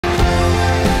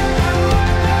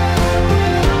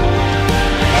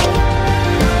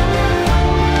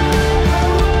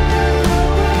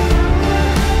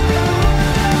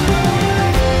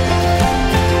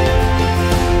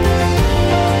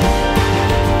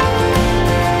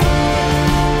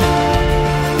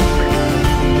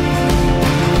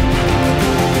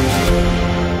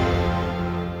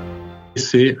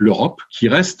c'est l'Europe qui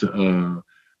reste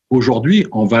aujourd'hui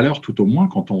en valeur tout au moins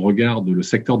quand on regarde le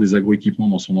secteur des agroéquipements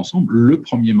dans son ensemble, le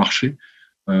premier marché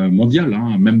mondial,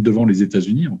 hein, même devant les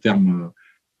États-Unis en termes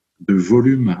de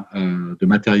volume de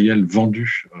matériel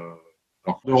vendu.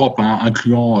 Alors, l'Europe, hein,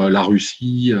 incluant la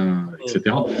Russie,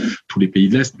 etc., tous les pays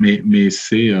de l'Est, mais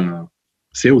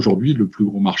c'est aujourd'hui le plus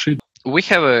gros marché. We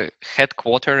have a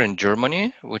headquarter in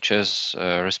Germany, which is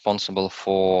responsible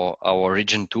for our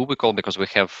region 2, because we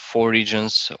have 4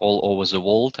 regions all over the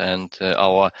world, and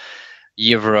our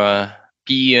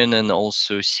European and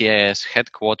also CIS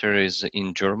headquarter is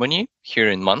in Germany, here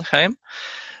in Mannheim.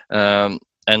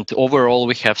 And overall,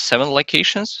 we have 7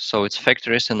 locations, so it's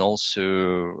factories and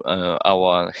also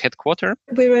our headquarter.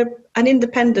 We're an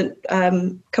independent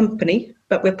company,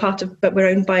 but we're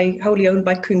wholly owned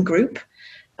by Kuhn Group.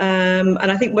 And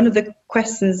I think one of the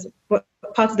questions,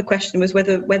 part of the question was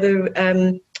whether what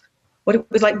it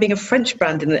was like being a French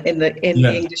brand in the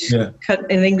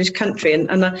English country,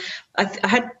 and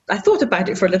I thought about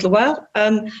it for a little while.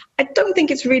 I don't think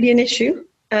it's really an issue.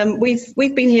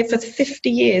 We've been here for 50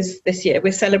 years this year.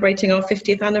 We're celebrating our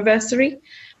 50th anniversary.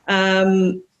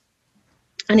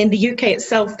 And in the UK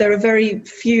itself, there are very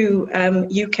few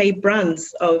UK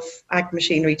brands of ag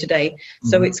machinery today.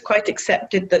 So it's quite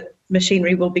accepted that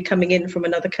machinery will be coming in from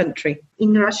another country.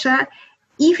 In Russia,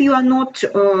 if you are not,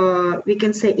 we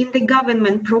can say, in the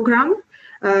government program,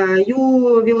 you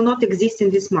will not exist in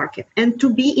this market. And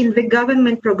to be in the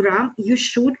government program, you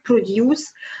should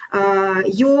produce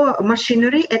your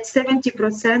machinery at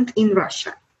 70% in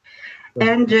Russia.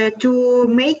 And to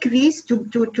make this,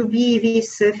 to be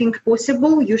this thing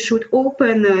possible, you should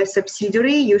open a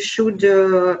subsidiary. You should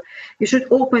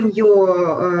open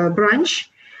your branch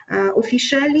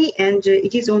officially, and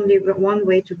it is only one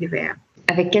way to be there.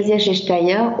 Avec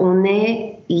Steyr, on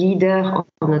est leader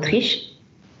en Autriche.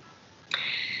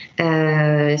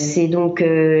 C'est donc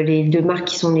les 2 marques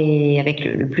qui sont avec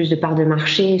le plus de parts de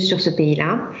marché sur ce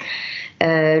pays-là.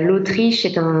 L'Autriche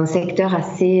est un secteur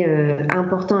assez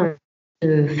important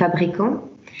de fabricants,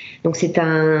 donc c'est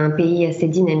un pays assez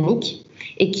dynamique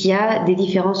et qui a des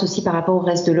différences aussi par rapport au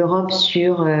reste de l'Europe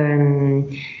sur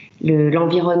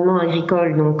l'environnement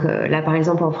agricole. Donc là, par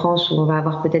exemple, en France, où on va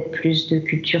avoir peut-être plus de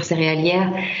cultures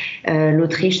céréalières,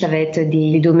 l'Autriche, ça va être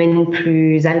des domaines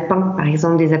plus alpins, par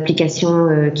exemple, des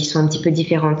applications qui sont un petit peu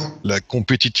différentes. La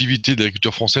compétitivité de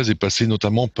l'agriculture française est passée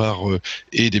notamment par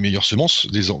des meilleures semences,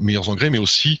 des meilleurs engrais, mais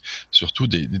aussi, surtout,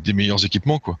 des meilleurs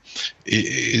équipements, quoi.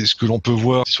 Et ce que l'on peut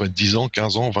voir sur les 10 ans,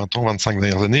 15 ans, 20 ans, 25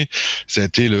 dernières années, ça a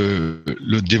été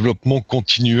le développement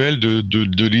continuel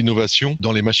de l'innovation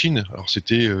dans les machines. Alors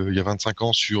c'était il y a 25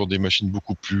 ans sur des machines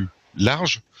beaucoup plus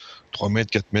larges, 3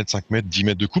 mètres, 4 mètres, 5 mètres, 10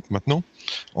 mètres de coupe maintenant,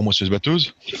 en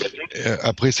moissonneuse-batteuse.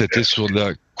 Après, c'était sur de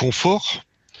la confort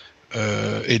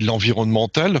et de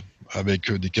l'environnemental, avec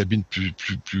des cabines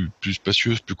plus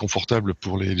spacieuses, plus confortables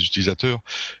pour les utilisateurs,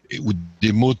 ou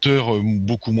des moteurs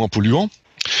beaucoup moins polluants.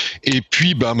 Et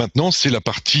puis maintenant, c'est la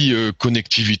partie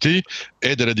connectivité,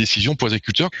 aide à la décision pour les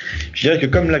agriculteurs. Je dirais que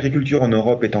comme l'agriculture en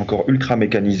Europe est encore ultra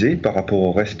mécanisée par rapport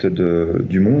au reste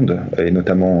du monde, et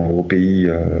notamment aux pays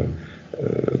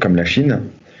comme la Chine,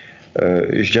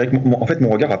 je dirais que en fait, mon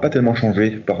regard n'a pas tellement changé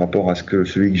par rapport à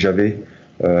celui que j'avais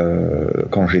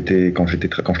quand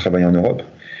je travaillais en Europe.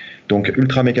 Donc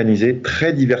ultra mécanisé,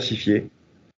 très diversifié,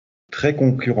 très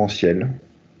concurrentiel.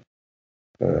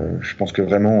 Je pense que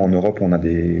vraiment en Europe, on a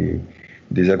des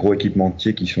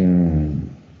agroéquipementiers qui sont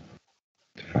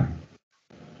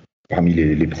parmi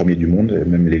les premiers du monde,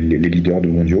 même les leaders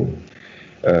mondiaux,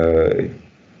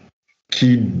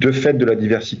 qui, de fait de la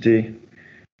diversité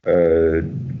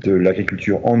de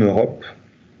l'agriculture en Europe,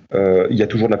 il y a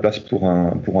toujours de la place pour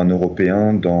un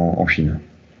Européen en Chine.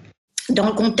 Dans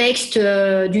le contexte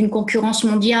d'une concurrence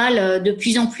mondiale de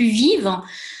plus en plus vive,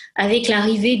 avec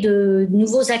l'arrivée de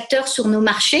nouveaux acteurs sur nos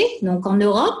marchés, donc en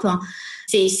Europe,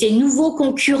 ces nouveaux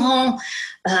concurrents,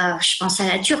 je pense à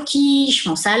la Turquie, je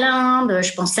pense à l'Inde,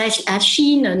 je pense à la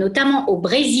Chine, notamment au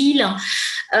Brésil,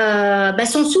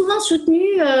 sont souvent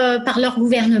soutenus par leur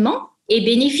gouvernement et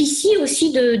bénéficient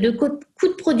aussi de coûts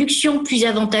de production plus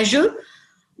avantageux,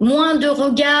 moins de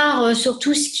regard sur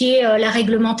tout ce qui est la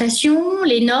réglementation,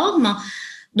 les normes.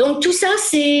 Donc tout ça,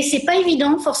 c'est pas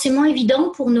forcément évident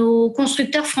pour nos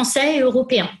constructeurs français et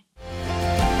européens.